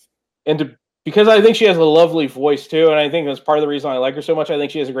 and because I think she has a lovely voice too, and I think that's part of the reason I like her so much. I think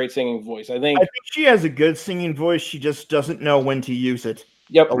she has a great singing voice. I think she has a good singing voice. She just doesn't know when to use it.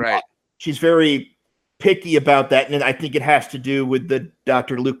 Yep. Right. She's very picky about that, and I think it has to do with the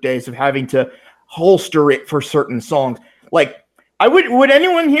Dr. Luke days of having to holster it for certain songs. Like, would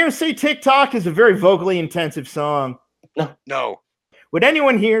anyone here say TikTok is a very vocally intensive song? No. Would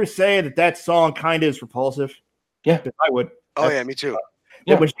anyone here say that song kind of is repulsive? Yeah, I would. Oh yeah, me too.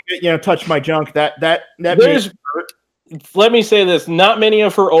 Yeah, when she touch my junk, that let me say this: not many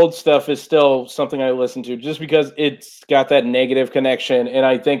of her old stuff is still something I listen to, just because it's got that negative connection, and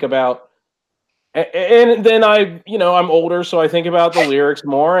I think about. And then I'm older, so I think about the lyrics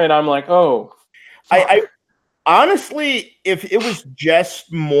more, and I'm like, oh. I honestly, if it was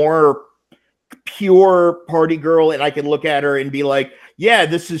just more pure party girl, and I could look at her and be like, yeah,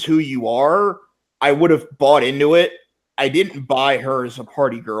 this is who you are, I would have bought into it. I didn't buy her as a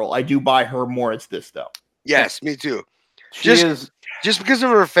party girl. I do buy her more as this, though. Yes, me too. Just because of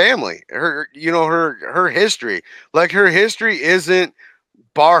her family, her history. Like, her history isn't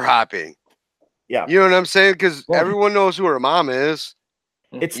bar hopping. Yeah. You know what I'm saying? Because everyone knows who her mom is.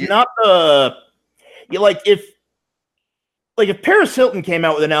 It's not if Paris Hilton came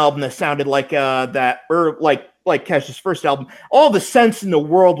out with an album that sounded like that, or like Kesha's first album, all the sense in the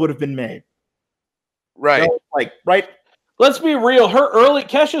world would have been made. Right. Right. Let's be real.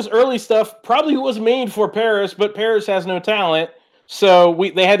 Kesha's early stuff probably was made for Paris, but Paris has no talent, so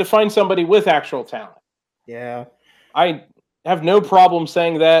they had to find somebody with actual talent. Yeah. I have no problem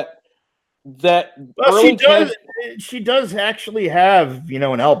saying that. She does actually have,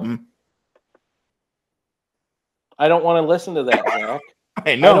 an album. I don't want to listen to that, Zach.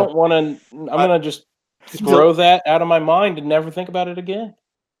 I know. I don't want to. I'm gonna just throw that out of my mind and never think about it again.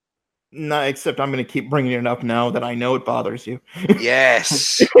 No, except I'm gonna keep bringing it up now that I know it bothers you.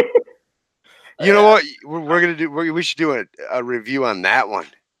 Yes. You know what we're gonna do? We should do a review on that one.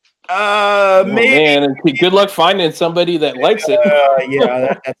 Maybe. Man, and good luck finding somebody that likes it.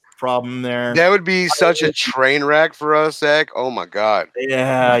 That's the problem there. That would be such a train wreck for us, Zach. Oh my god.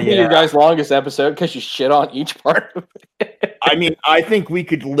 Yeah. Your guys' longest episode because you shit on each part of it. I mean, I think we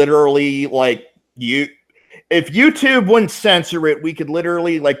could literally if YouTube wouldn't censor it, we could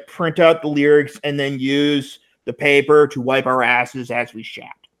literally like print out the lyrics and then use the paper to wipe our asses as we shat.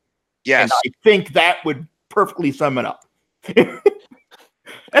 Yes. And I think that would perfectly sum it up.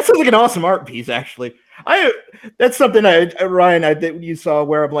 That sounds like an awesome art piece, actually. That's something Ryan, that you saw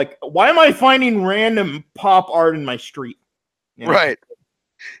where I'm like, why am I finding random pop art in my street? You know? Right.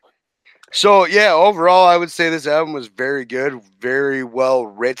 So yeah, overall, I would say this album was very good, very well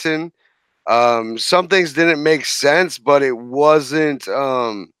written. Some things didn't make sense, but it wasn't.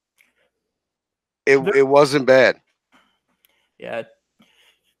 It wasn't bad. Yeah.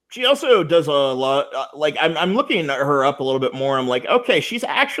 She also does a lot. I'm looking at her up a little bit more. I'm like, okay, she's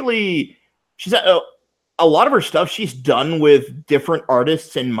a lot of her stuff she's done with different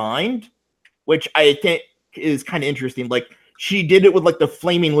artists in mind, which I think is kind of interesting. Like she did it with like the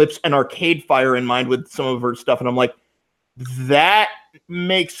Flaming Lips and Arcade Fire in mind with some of her stuff, and I'm like, that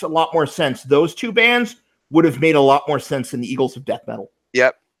makes a lot more sense. Those two bands would have made a lot more sense than the Eagles of Death Metal.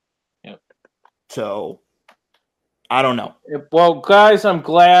 Yep. So I don't know. Well, guys, I'm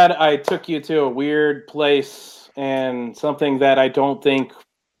glad I took you to a weird place and something that I don't think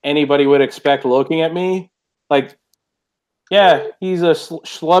anybody would expect looking at me. Like, yeah, he's a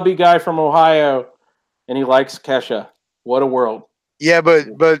schlubby guy from Ohio, and he likes Kesha. What a world. Yeah, but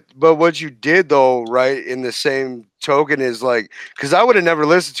what you did though, right, in the same token is like, because I would have never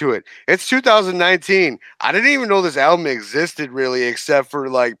listened to it. It's 2019. I didn't even know this album existed really, except for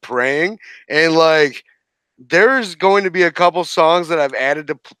like Praying, and like there's going to be a couple songs that I've added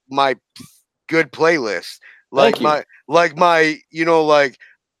to my good playlist, like my you know, like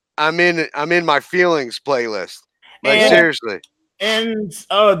I'm in my feelings playlist, like seriously. And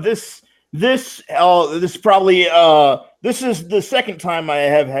this probably this is the second time I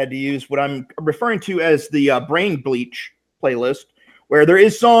have had to use what I'm referring to as the Brain Bleach playlist, where there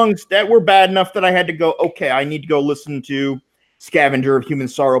is songs that were bad enough that I had to go, okay, I need to go listen to Scavenger of Human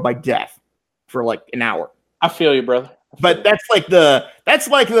Sorrow by Death for like an hour. I feel you, brother. But that's like the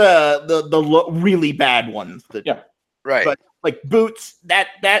really bad ones. Right. But like Boots,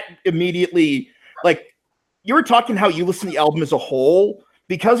 that immediately, like you were talking how you listen to the album as a whole.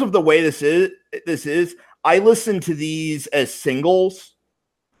 Because of the way this is, I listen to these as singles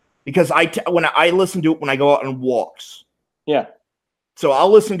because when I listen to it when I go out on walks. Yeah. So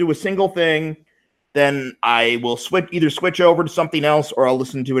I'll listen to a single thing, then I will switch over to something else, or I'll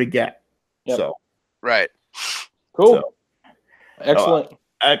listen to it again. Yep. So right. Cool. So, excellent.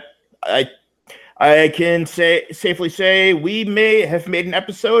 I can safely say we may have made an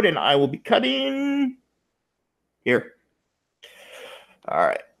episode, and I will be cutting here. All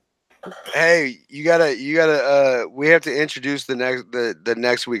right. Hey, you gotta we have to introduce the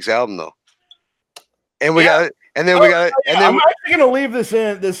next week's album though. And we got I'm actually gonna leave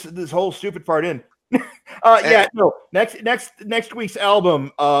this whole stupid part in. Next week's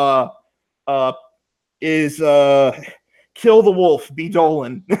album is Kill the Wolf, B.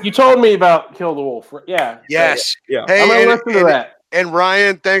 Dolan. You told me about Kill the Wolf. Yeah. Yes. Yeah. Hey, I'm gonna listen to that. And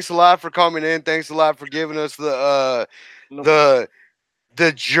Ryan, thanks a lot for coming in. Thanks a lot for giving us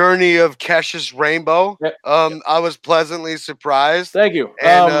the journey of Kesha's Rainbow. Yep. I was pleasantly surprised. Thank you.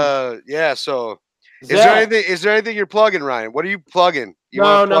 And so is there anything you're plugging, Ryan? What are you plugging? You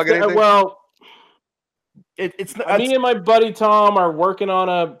want to plug anything? Well, it's me and my buddy Tom are working on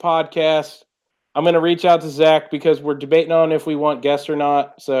a podcast. I'm going to reach out to Zach because we're debating on if we want guests or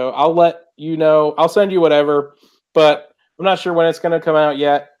not. So I'll let you know. I'll send you whatever, but I'm not sure when it's going to come out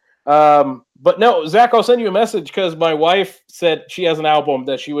yet. But no, Zach, I'll send you a message because my wife said she has an album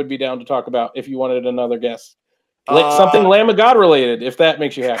that she would be down to talk about if you wanted another guest. Something Lamb of God related, if that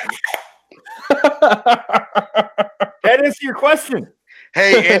makes you happy. That is your question.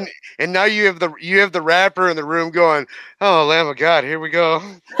 Hey, and now you have the rapper in the room going, "Oh, Lamb of God, here we go."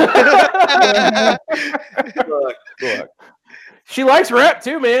 Look. She likes rap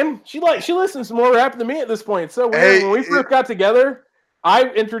too, man. She listens to more rap than me at this point. So weird. When we first got together, I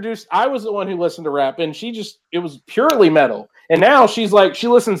was the one who listened to rap, and it was purely metal. And now she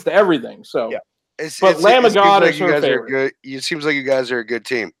listens to everything. So, yeah. Lamb of God is her favorite. It seems like you guys are a good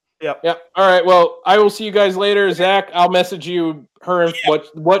team. Yep. All right. Well, I will see you guys later. Zach, I'll message you and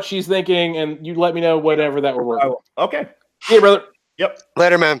what she's thinking, and you let me know whatever that will work. Okay. See you, brother. Yep.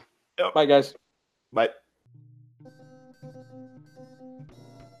 Later, man. Yep. Bye, guys. Bye.